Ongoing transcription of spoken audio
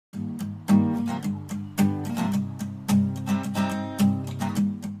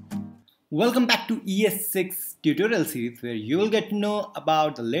Welcome back to ES6 tutorial series where you will get to know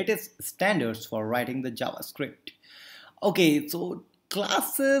about the latest standards for writing the JavaScript. Okay, so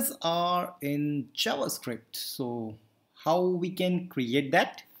classes are in JavaScript. So how we can create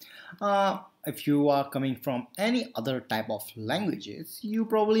that? If you are coming from any other type of languages, you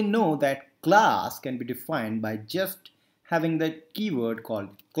probably know that class can be defined by just having the keyword called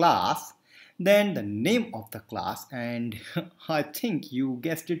class, then the name of the class, and I think you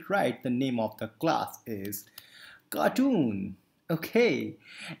guessed it right, the name of the class is cartoon. Okay,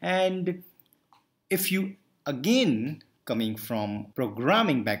 and if you again coming from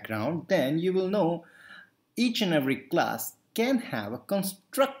programming background, then you will know each and every class can have a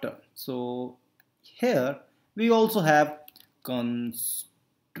constructor. So here we also have constructor.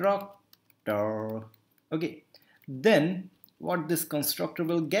 Okay, then what this constructor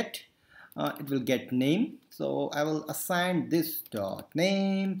will get? It will get name. So I will assign this dot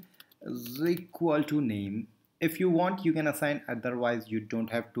name is equal to name. If you want, you can assign, otherwise you don't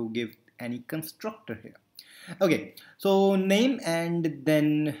have to give any constructor here. Okay, so name, and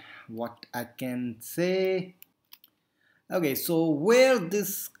then what I can say. Okay, so where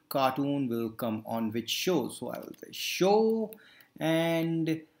this cartoon will come on which show, so I will say show,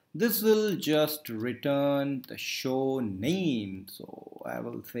 and this will just return the show name. So I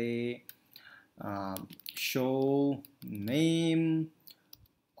will say show name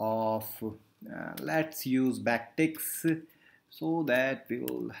of let's use backticks so that we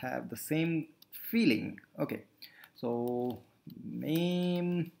will have the same feeling. Okay, so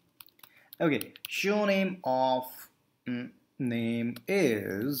name. Okay, show name of name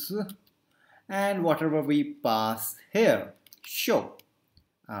is, and whatever we pass here, show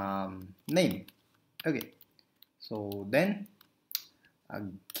name. Okay, so then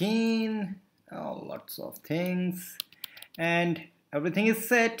again lots of things, and everything is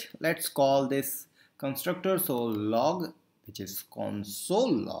set. Let's call this constructor, so log, which is console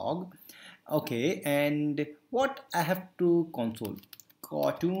log. Okay, and what I have to console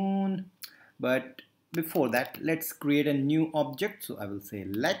cartoon, but before that let's create a new object. So I will say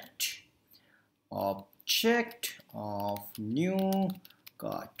let object of new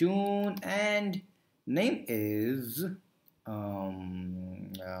cartoon, and name is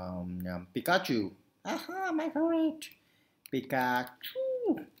Pikachu. Aha, my favorite,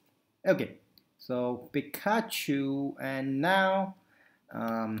 Pikachu. Okay, so Pikachu, and now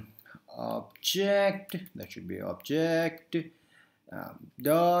object, that should be object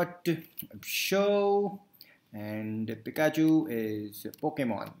dot show, and Pikachu is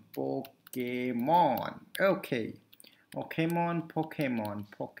Pokemon. Okay, Pokemon.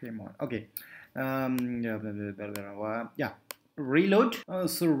 Okay, yeah, reload.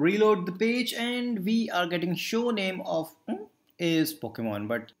 So reload the page, and we are getting show name of is Pokemon,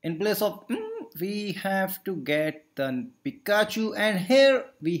 but in place of we have to get the Pikachu, and here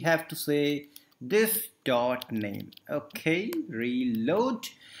we have to say this dot name. Okay, reload.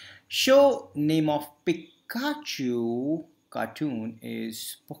 Show name of Pikachu cartoon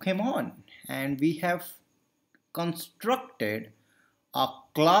is Pokemon, and we have constructed a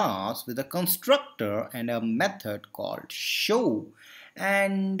class with a constructor and a method called show.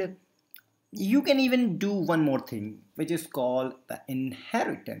 And you can even do one more thing, which is called the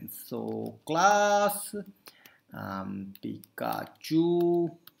inheritance. So class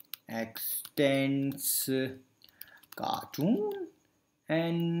Pikachu extends cartoon,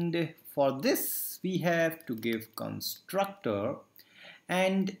 and for this we have to give constructor,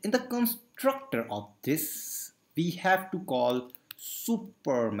 and in the constructor of this we have to call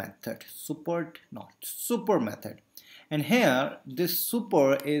super method, super method, and here this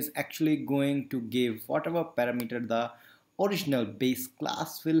super is actually going to give whatever parameter the original base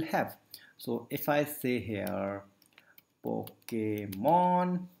class will have. So if I say here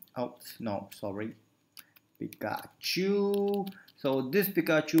Pokemon, oh no, sorry, Pikachu, so this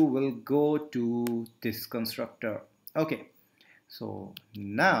Pikachu will go to this constructor. Okay, so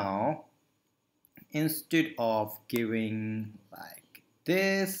now instead of giving like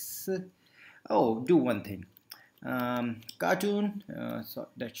this, oh, do one thing, cartoon, so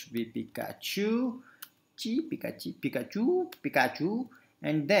that should be Pikachu, Pikachu,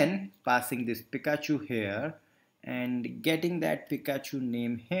 and then passing this Pikachu here, and getting that Pikachu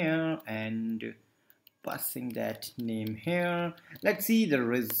name here, and passing that name here. Let's see the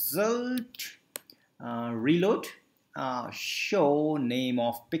result. Reload. Show name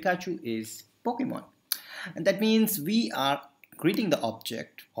of Pikachu is Pokemon, and that means we are creating the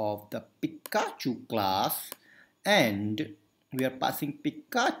object of the Pikachu class, and we are passing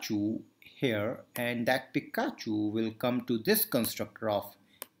Pikachu here, and that Pikachu will come to this constructor of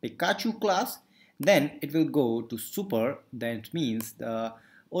Pikachu class, then it will go to super, that means the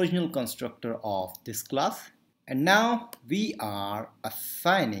original constructor of this class. And now we are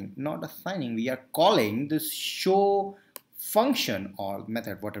we are calling this show function or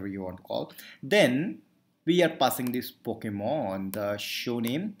method, whatever you want to call. Then we are passing this Pokemon, the show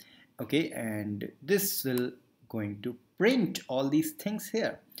name, okay, and this will going to print all these things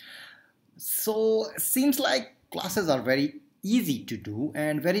here. So seems like classes are very easy to do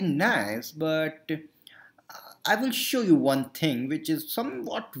and very nice, but I will show you one thing which is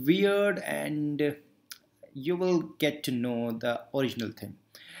somewhat weird, and you will get to know the original thing.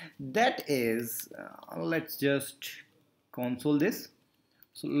 That is, let's just console this.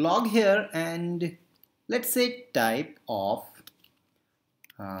 So log here and let's say type of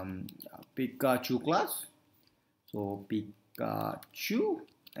Pikachu class. So Pikachu,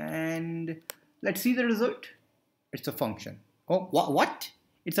 and let's see the result. It's a function. Oh, what?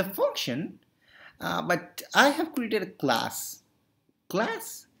 It's a function, but I have created a class.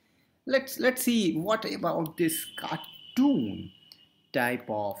 Class. Let's see what about this cartoon. Type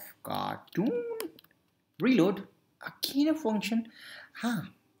of cartoon. Reload. Again a function.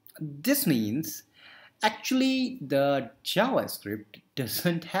 This means actually the JavaScript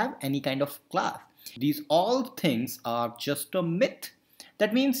doesn't have any kind of class. These all things are just a myth.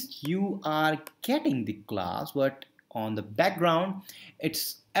 That means you are getting the class, but on the background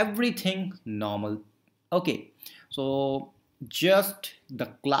it's everything normal. Okay, so just the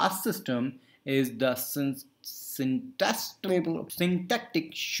class system is the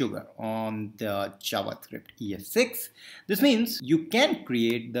syntactic sugar on the JavaScript ES6. This means you can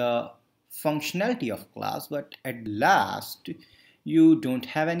create the functionality of class, but at last you don't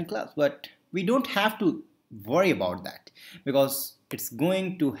have any class. But we don't have to worry about that because it's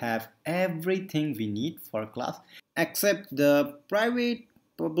going to have everything we need for a class except the private,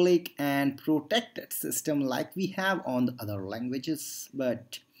 public and protected system like we have on the other languages.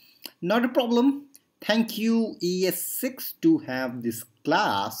 But not a problem. Thank you ES6 to have this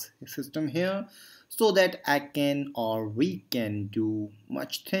class system here, so that I can or we can do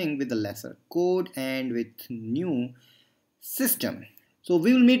much thing with the lesser code and with new system. So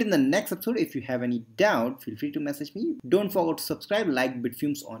we will meet in the next episode. If you have any doubt, feel free to message me. Don't forget to subscribe, like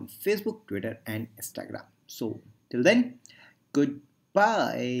Bitfumes on Facebook, Twitter and Instagram. So till then,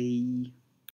 goodbye.